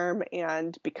perform,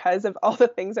 and because of all the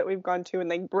things that we've gone to,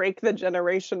 and they break the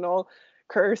generational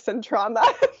curse and trauma,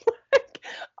 like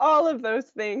all of those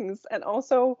things, and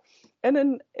also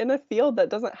in a field that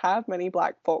doesn't have many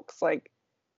Black folks, like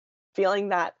feeling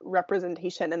that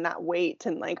representation and that weight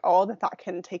and like all that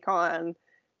can take on,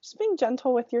 just being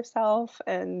gentle with yourself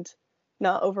and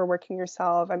not overworking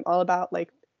yourself. I'm all about like,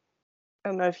 I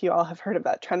don't know if you all have heard of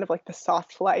that trend of like the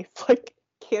soft life, like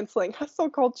canceling hustle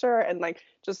culture and like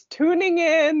just tuning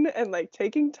in and like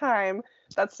taking time.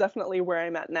 That's definitely where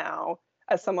I'm at now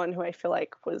as someone who I feel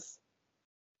like was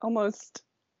almost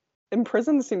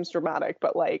imprisoned, seems dramatic,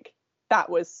 but like that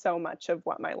was so much of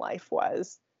what my life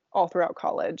was all throughout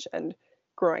college and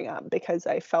growing up, because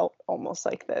I felt almost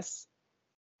like this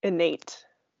innate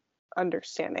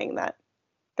understanding that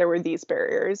there were these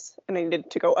barriers and I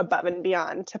needed to go above and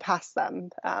beyond to pass them.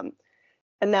 And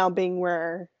now being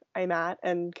where I'm at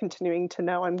and continuing to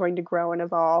know I'm going to grow and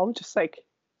evolve, just like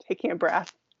taking a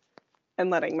breath and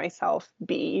letting myself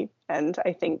be. And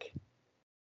I think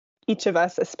each of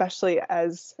us, especially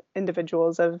as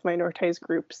individuals of minoritized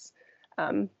groups,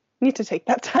 need to take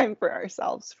that time for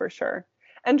ourselves for sure.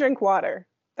 And drink water.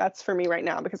 That's for me right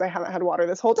now, because I haven't had water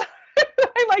this whole time.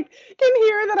 I like can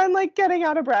hear that I'm like getting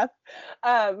out of breath.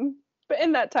 But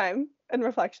in that time and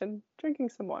reflection, drinking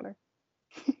some water.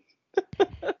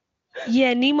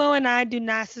 Yeah, Nemo and I do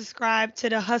not subscribe to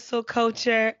the hustle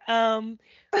culture.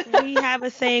 We have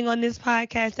a saying on this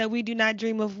podcast that we do not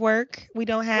dream of work. We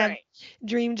don't have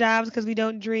dream jobs because we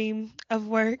don't dream of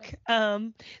work.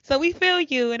 So we feel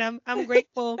you, and I'm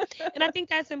grateful. And I think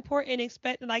that's important,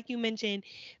 especially like you mentioned,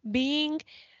 being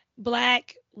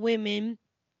Black women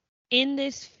in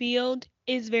this field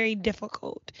is very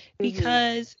difficult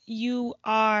because you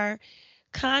are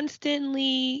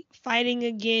constantly fighting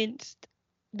against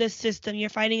the system. You're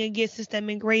fighting against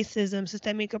systemic racism,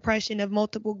 systemic oppression of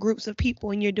multiple groups of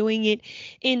people, and you're doing it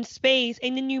in space.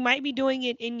 And then you might be doing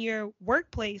it in your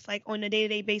workplace, like on a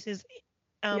day-to-day basis,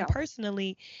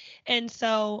 personally. And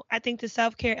so I think the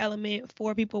self-care element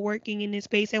for people working in this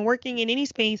space and working in any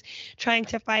space, trying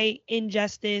to fight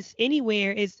injustice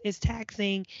anywhere is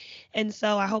taxing. And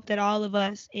so I hope that all of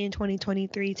us in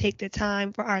 2023 take the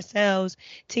time for ourselves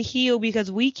to heal,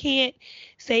 because we can't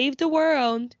save the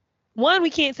world. One, we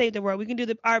can't save the world. We can do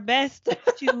our best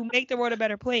to make the world a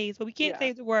better place, but we can't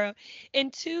save the world.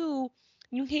 And two,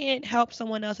 you can't help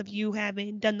someone else if you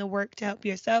haven't done the work to help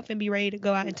yourself and be ready to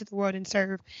go out into the world and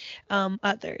serve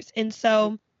others. And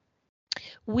so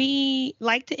we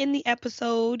like to end the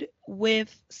episode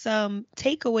with some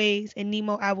takeaways. And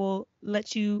Nemo, I will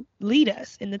let you lead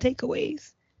us in the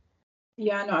takeaways.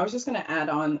 Yeah, no, I was just going to add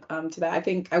on to that.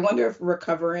 I wonder if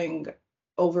recovering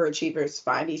overachievers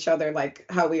find each other like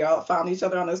how we all found each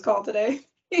other on this call today.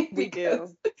 We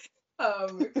do.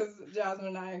 Because Jasmine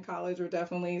and I in college were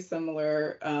definitely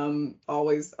similar.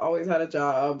 Always had a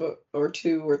job or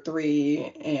two or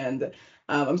three, and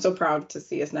I'm so proud to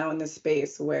see us now in this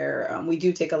space where we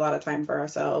do take a lot of time for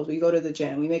ourselves. We go to the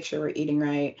gym, we make sure we're eating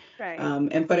right,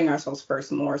 and putting ourselves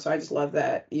first more. So I just love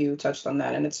that you touched on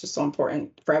that, and it's just so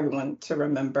important for everyone to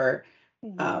remember.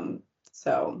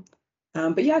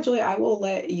 But yeah, Julia, I will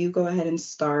let you go ahead and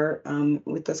start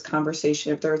with this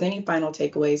conversation. If there was any final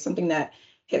takeaways, something that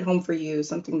hit home for you,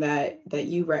 something that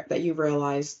you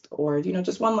realized, or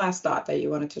just one last thought that you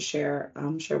wanted to share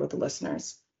with the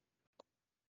listeners.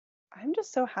 I'm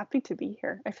just so happy to be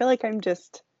here. I feel like I'm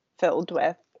just filled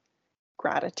with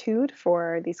gratitude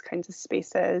for these kinds of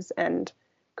spaces and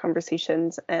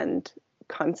conversations and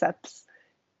concepts,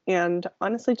 and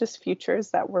honestly just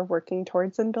futures that we're working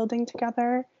towards and building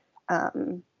together.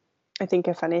 I think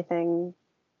if anything,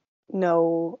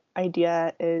 no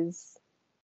idea is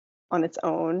on its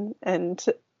own, and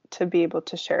to be able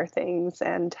to share things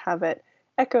and have it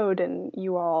echoed and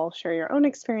you all share your own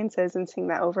experiences and seeing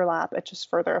that overlap, it just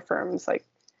further affirms like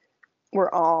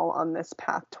we're all on this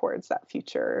path towards that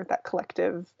future, that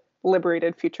collective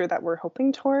liberated future that we're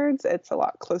hoping towards. It's a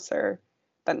lot closer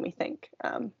than we think.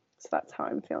 So that's how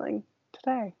I'm feeling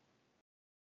today.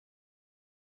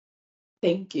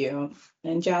 Thank you.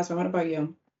 And Jasmine, what about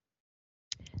you?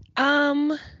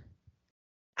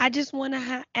 I just want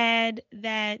to add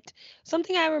that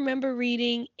something I remember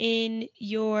reading in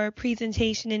your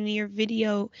presentation in your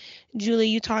video, Julie,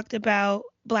 you talked about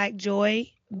Black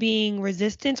joy being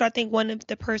resistance. So I think one of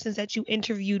the persons that you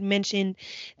interviewed mentioned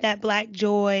that Black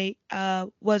joy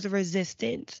was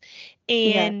resistance.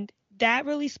 And that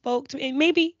really spoke to me. And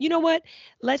maybe, you know what?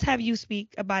 Let's have you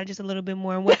speak about it just a little bit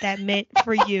more and what that meant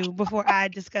for you before I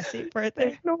discuss it further.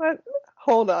 You know what?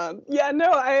 Hold on. Yeah,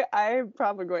 no,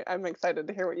 I'm excited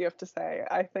to hear what you have to say.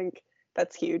 I think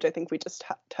that's huge. I think we just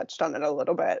touched on it a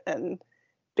little bit, and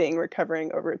being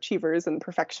recovering overachievers and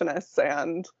perfectionists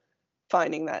and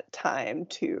finding that time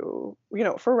to,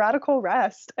 for radical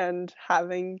rest and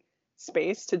having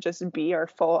space to just be our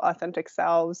full authentic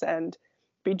selves and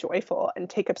be joyful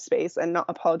and take up space and not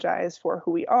apologize for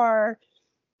who we are,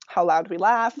 how loud we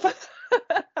laugh,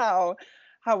 how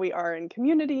we are in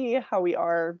community, how we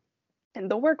are in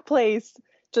the workplace,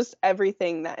 just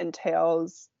everything that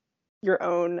entails your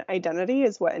own identity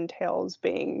is what entails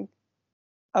being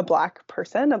a Black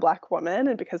person, a Black woman,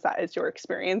 and because that is your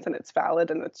experience and it's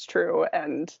valid and it's true,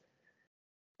 and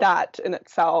that in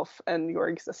itself and your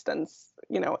existence,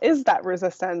 is that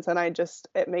resistance. And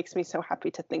it makes me so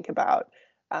happy to think about.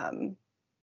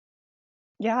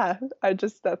 Yeah,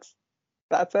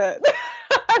 that's it.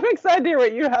 I'm excited to hear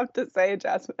what you have to say,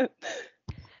 Jasmine.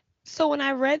 So when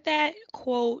I read that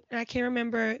quote, and I can't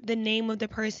remember the name of the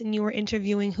person you were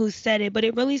interviewing who said it, but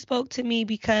it really spoke to me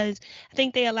because I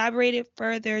think they elaborated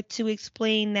further to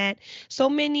explain that so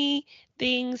many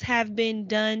things have been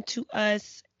done to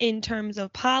us in terms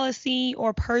of policy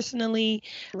or personally,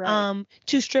 Right.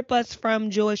 to strip us from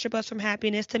joy, strip us from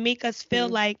happiness, to make us feel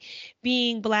like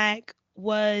being Black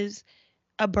was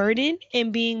a burden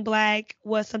and being Black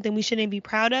was something we shouldn't be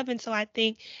proud of. And so I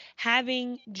think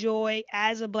having joy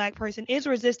as a Black person is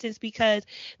resistance, because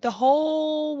the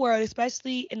whole world,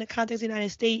 especially in the context of the United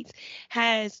States,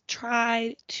 has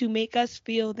tried to make us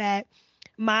feel that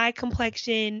my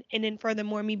complexion, and then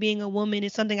furthermore me being a woman,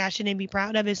 is something I shouldn't be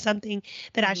proud of, is something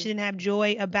that I shouldn't have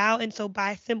joy about. And so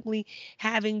by simply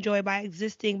having joy, by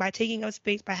existing, by taking up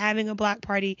space, by having a Black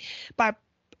party, by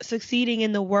succeeding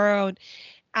in the world,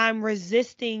 I'm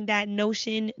resisting that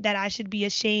notion that I should be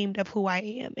ashamed of who I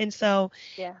am. And so,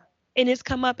 yeah. And it's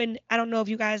come up, and I don't know if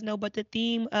you guys know, but the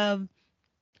theme of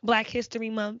Black History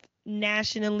Month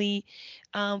nationally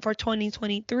for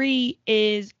 2023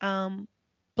 is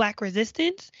Black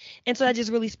resistance. And so that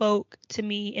just really spoke to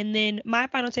me. And then my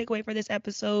final takeaway for this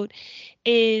episode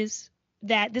is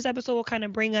that this episode will kind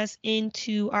of bring us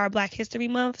into our Black History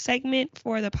Month segment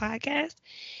for the podcast.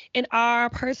 And our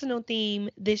personal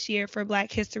theme this year for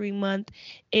Black History Month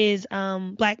is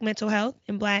Black mental health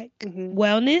and Black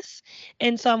wellness.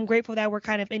 And so I'm grateful that we're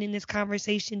kind of ending this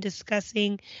conversation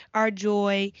discussing our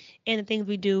joy and the things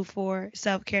we do for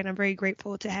self-care. And I'm very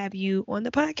grateful to have you on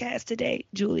the podcast today,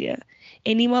 Julia.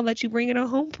 And Nemo, I'll let you bring it on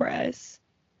home for us.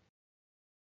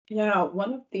 Yeah,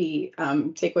 one of the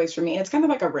takeaways for me, it's kind of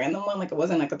like a random one. Like, it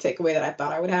wasn't like a takeaway that I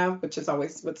thought I would have, which is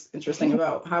always what's interesting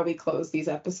about how we close these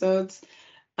episodes.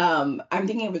 I'm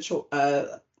thinking of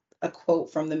a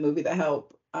quote from the movie The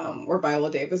Help, where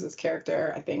Viola Davis's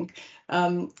character, I think,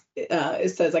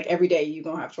 it says, like, every day you're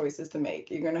gonna have choices to make.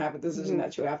 You're gonna have a decision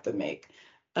that you have to make.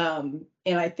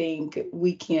 And I think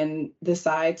we can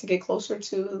decide to get closer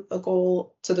to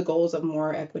the goals of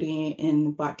more equity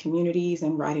in Black communities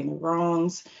and righting the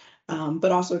wrongs,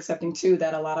 but also accepting too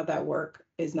that a lot of that work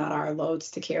is not our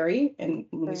loads to carry. And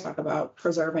when we talk about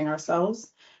preserving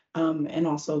ourselves, and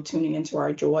also tuning into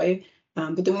our joy.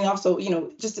 But then we also,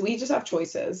 we just have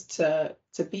choices to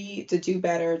do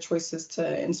better, choices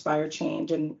to inspire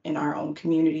change in our own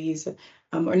communities,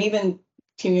 or even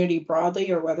community broadly,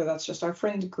 or whether that's just our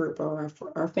friend group or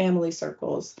our family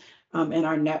circles, and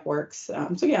our networks.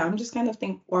 So yeah, I'm just kind of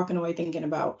walking away thinking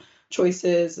about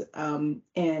choices.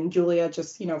 And Julia,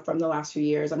 just, from the last few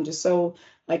years, I'm just so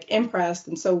impressed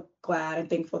and so glad and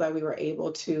thankful that we were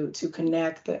able to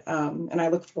connect. And I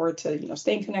look forward to,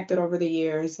 staying connected over the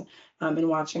years, and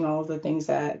watching all of the things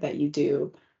that you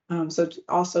do. So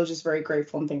also just very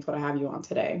grateful and thankful to have you on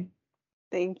today.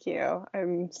 Thank you.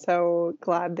 I'm so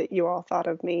glad that you all thought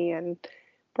of me and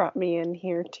brought me in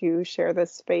here to share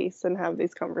this space and have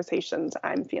these conversations.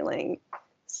 I'm feeling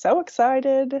so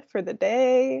excited for the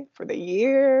day, for the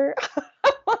year.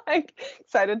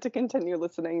 Excited to continue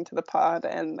listening to the pod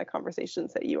and the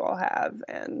conversations that you all have.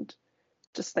 And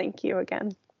just thank you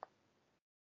again.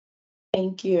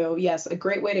 Thank you. Yes, a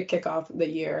great way to kick off the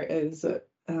year is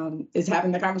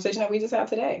having the conversation that we just had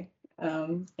today.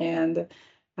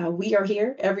 We are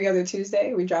here every other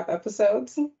Tuesday. We drop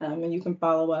episodes, and you can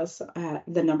follow us at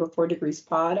the number 4 Degrees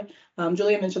Pod.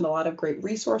 Julia mentioned a lot of great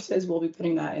resources. We'll be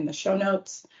putting that in the show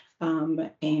notes.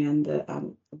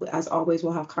 As always,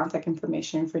 we'll have contact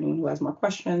information for anyone who has more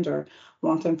questions or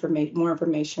wants more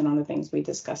information on the things we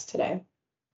discussed today.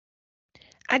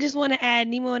 I just want to add,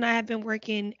 Nemo and I have been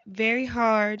working very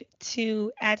hard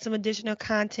to add some additional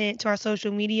content to our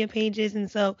social media pages.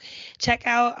 And so check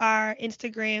out our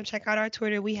Instagram, check out our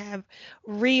Twitter. We have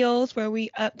reels where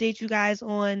we update you guys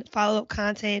on follow-up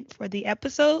content for the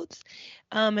episodes.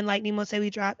 And like Nemo said, we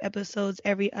drop episodes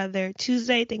every other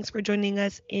Tuesday. Thanks for joining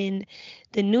us in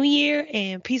the new year,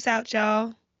 and peace out,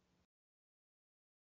 y'all.